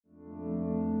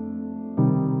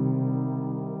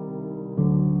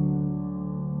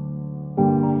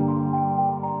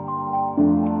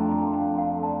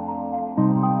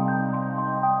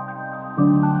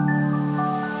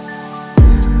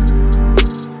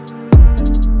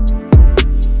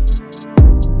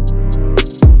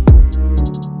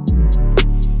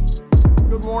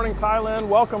Jomtien.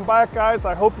 Welcome back, guys.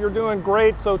 I hope you're doing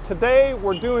great. So today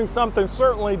we're doing something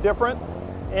certainly different,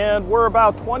 and we're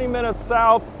about 20 minutes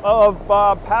south of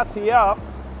Pattaya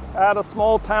at a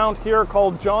small town here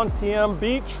called Jomtien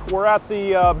Beach. We're at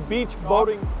the beach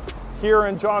boating here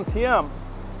in Jomtien.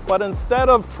 But instead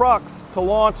of trucks to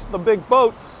launch the big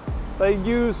boats, they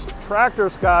use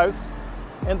tractors, guys.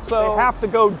 And so they have to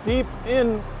go deep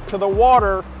into the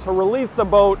water to release the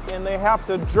boat, and they have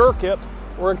to jerk it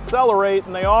or accelerate,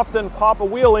 and they often pop a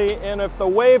wheelie, and if the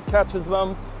wave catches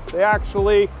them, they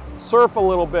actually surf a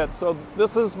little bit. So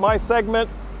this is my segment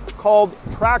called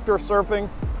tractor surfing.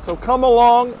 So come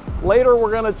along. Later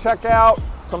we're going to check out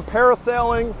some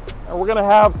parasailing, and we're going to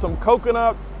have some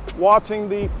coconut watching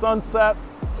the sunset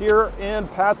here in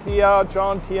Pattaya,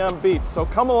 Jomtien Beach. So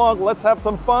come along, let's have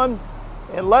some fun,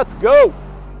 and let's go.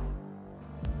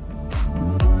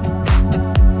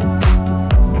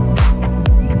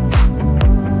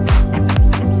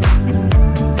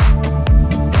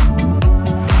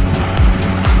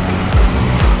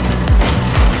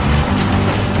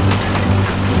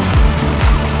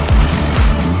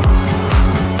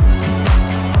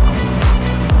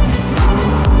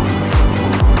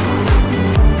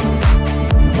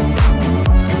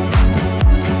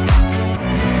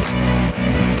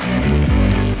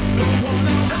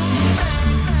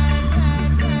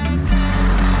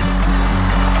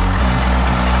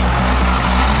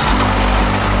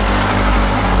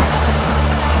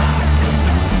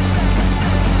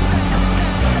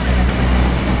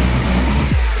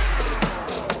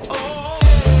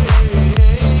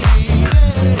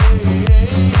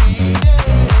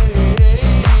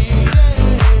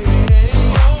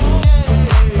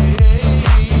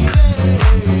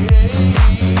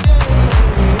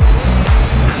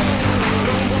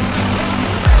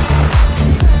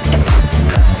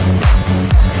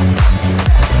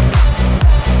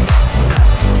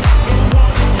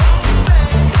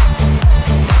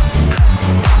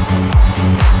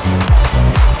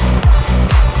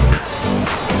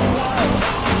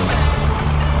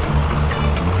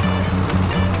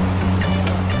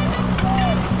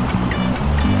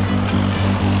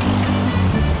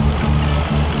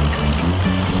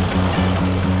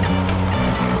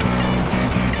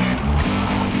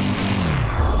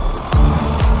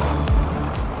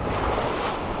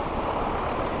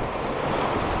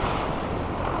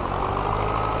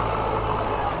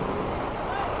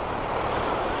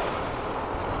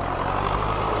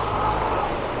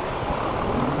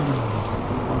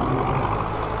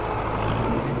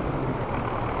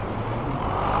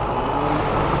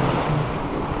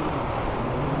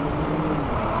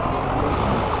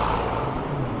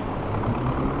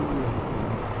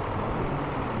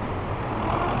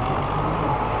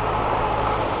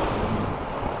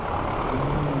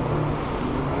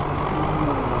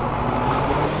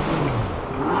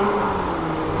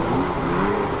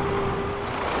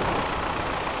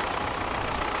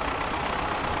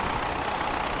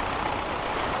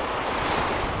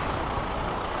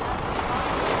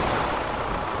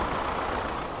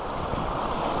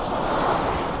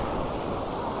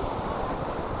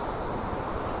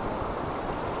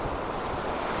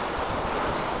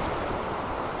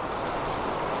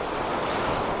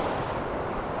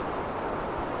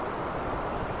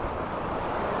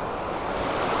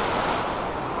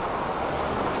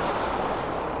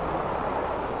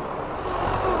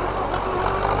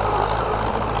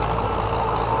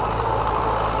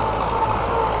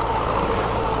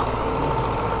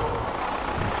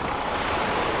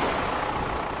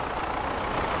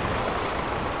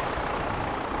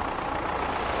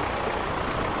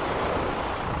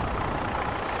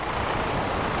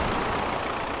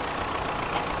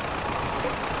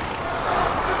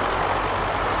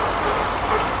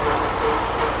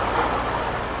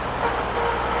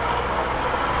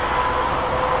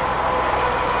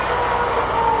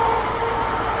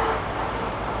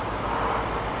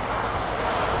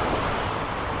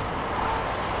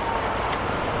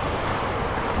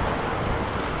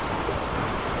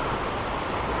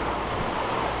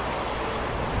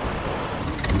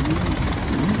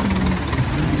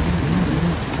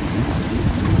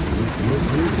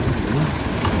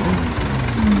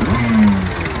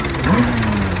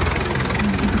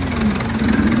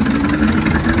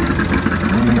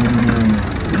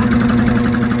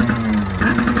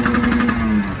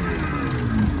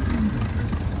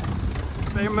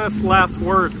 Famous last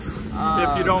words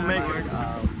if you don't make it.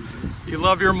 You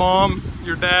love your mom,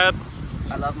 your dad?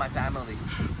 I love my family.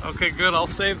 Okay, good. I'll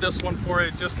save this one for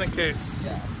you just in case.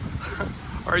 Yeah.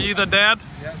 Are you the dad?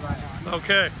 Yes, I am.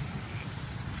 Okay.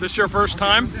 Is this your first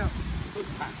time?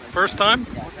 First time. First time?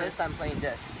 Yeah, first time playing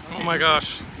this. Oh my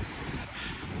gosh.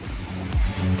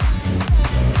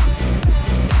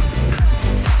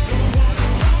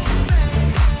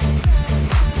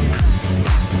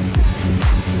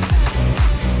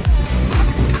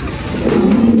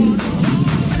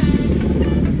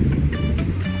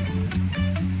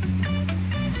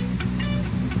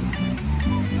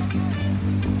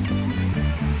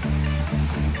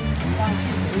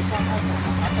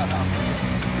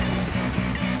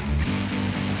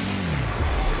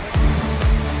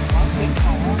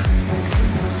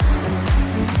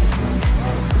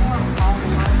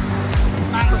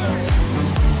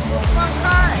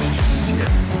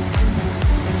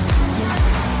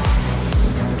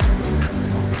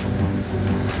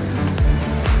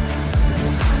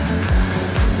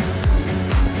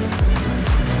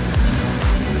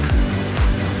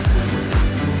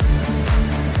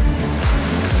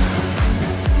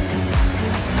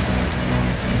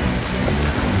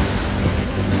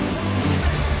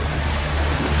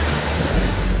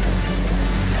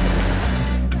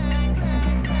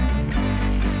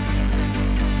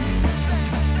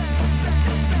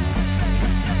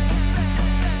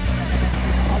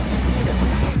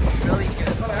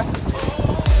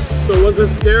 So was it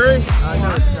scary?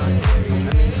 No, it's not scary.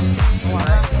 I mean,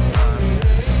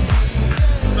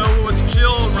 So it was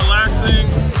chill, relaxing.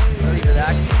 really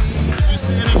relaxing. Did you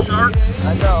see any sharks?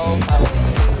 I know. I will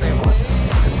say one.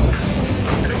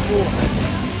 Cool.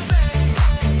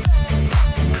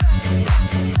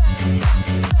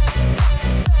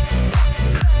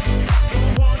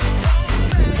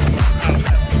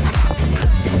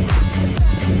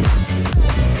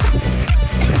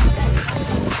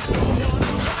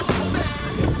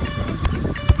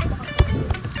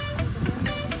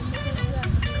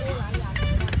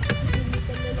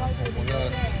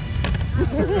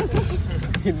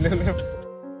 Nhìn lên em